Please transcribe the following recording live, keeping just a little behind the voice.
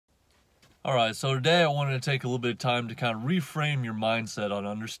Alright, so today I wanted to take a little bit of time to kind of reframe your mindset on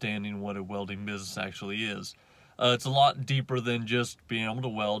understanding what a welding business actually is. It's a lot deeper than just being able to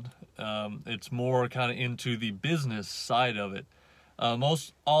weld. It's more kind of into the business side of it.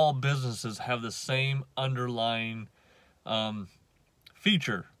 Most all businesses have the same underlying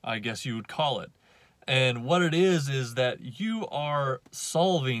feature, I guess you would call it. And what it is that you are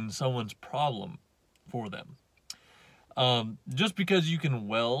solving someone's problem for them. Just because you can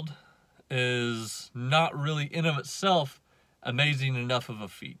weld is not really in of itself amazing enough of a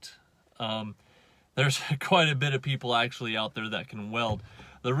feat. There's quite a bit of people actually out there that can weld.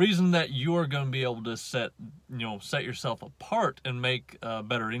 The reason that you are going to be able to set yourself apart and make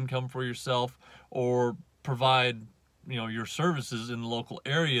better income for yourself, or provide your services in the local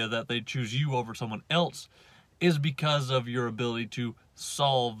area that they choose you over someone else, is because of your ability to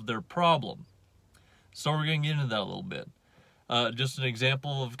solve their problem. So we're going to get into that a little bit. Just an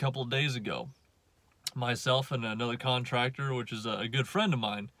example of a couple of days ago, myself and another contractor, which is a good friend of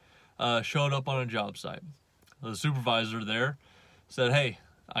mine, showed up on a job site. The supervisor there said, "Hey,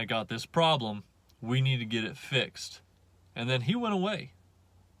 I got this problem. We need to get it fixed." And then he went away.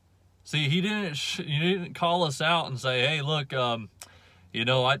 See, he didn't call us out and say, "Hey, look,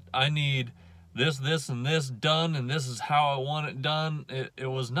 I need this, and this done, and this is how I want it done." It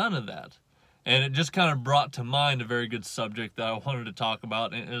was none of that. And it just kind of brought to mind a very good subject that I wanted to talk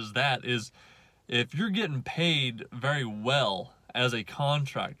about, and is if you're getting paid very well as a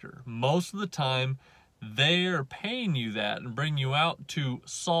contractor, most of the time they're paying you that and bring you out to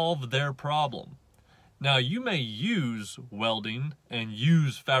solve their problem. Now, you may use welding and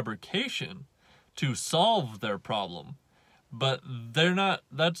use fabrication to solve their problem, but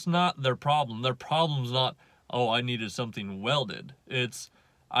that's not their problem. Their problem's not, "Oh, I needed something welded." It's,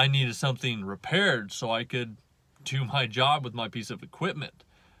 "I needed something repaired so I could do my job with my piece of equipment."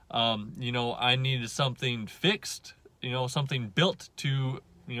 I needed something fixed, something built to,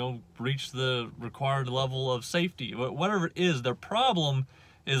 reach the required level of safety. Whatever it is, their problem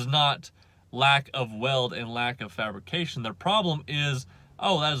is not lack of weld and lack of fabrication. Their problem is,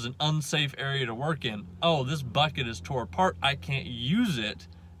 "Oh, that is an unsafe area to work in. Oh, this bucket is tore apart. I can't use it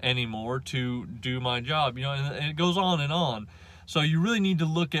anymore to do my job." And it goes on and on. So you really need to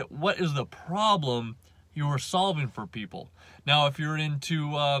look at what is the problem you are solving for people. Now, if you're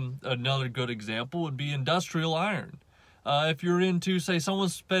into, another good example would be industrial iron. If you're into, say,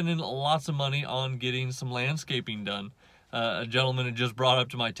 someone's spending lots of money on getting some landscaping done. A gentleman had just brought up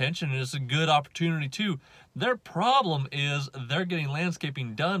to my attention, and it's a good opportunity too. Their problem is they're getting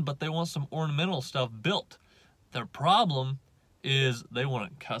landscaping done, but they want some ornamental stuff built. Their problem is they want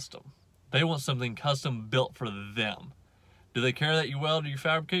it custom. They want something custom built for them. Do they care that you weld or you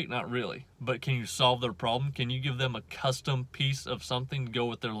fabricate? Not really. But can you solve their problem? Can you give them a custom piece of something to go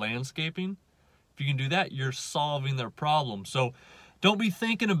with their landscaping? If you can do that, you're solving their problem. So don't be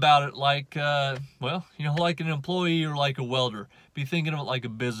thinking about it like, like an employee or like a welder. Be thinking of it like a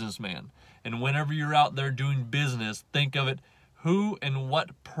businessman. And whenever you're out there doing business, think of it, who and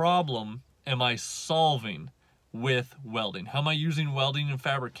what problem am I solving with welding? How am I using welding and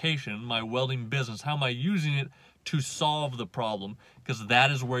fabrication, my welding business? How am I using it to solve the problem? Because that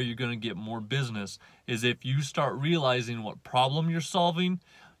is where you're going to get more business, is if you start realizing what problem you're solving,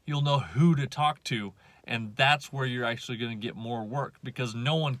 you'll know who to talk to, and that's where you're actually going to get more work, because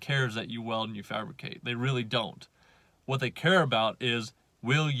no one cares that you weld and you fabricate. They really don't. What they care about is,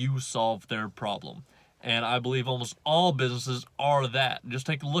 will you solve their problem? And I believe almost all businesses are that. Just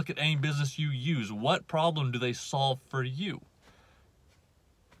take a look at any business you use. What problem do they solve for you?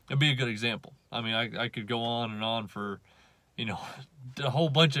 It'd be a good example. I mean, I could go on and on for, a whole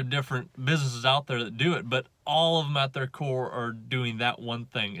bunch of different businesses out there that do it, but all of them at their core are doing that one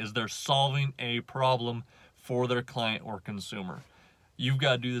thing, is they're solving a problem for their client or consumer. You've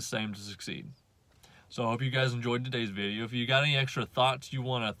got to do the same to succeed. So I hope you guys enjoyed today's video. If you got any extra thoughts you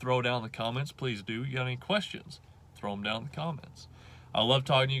want to throw down in the comments, please do. You got any questions, throw them down in the comments. I love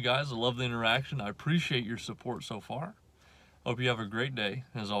talking to you guys. I love the interaction. I appreciate your support so far. Hope you have a great day.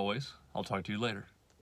 As always, I'll talk to you later.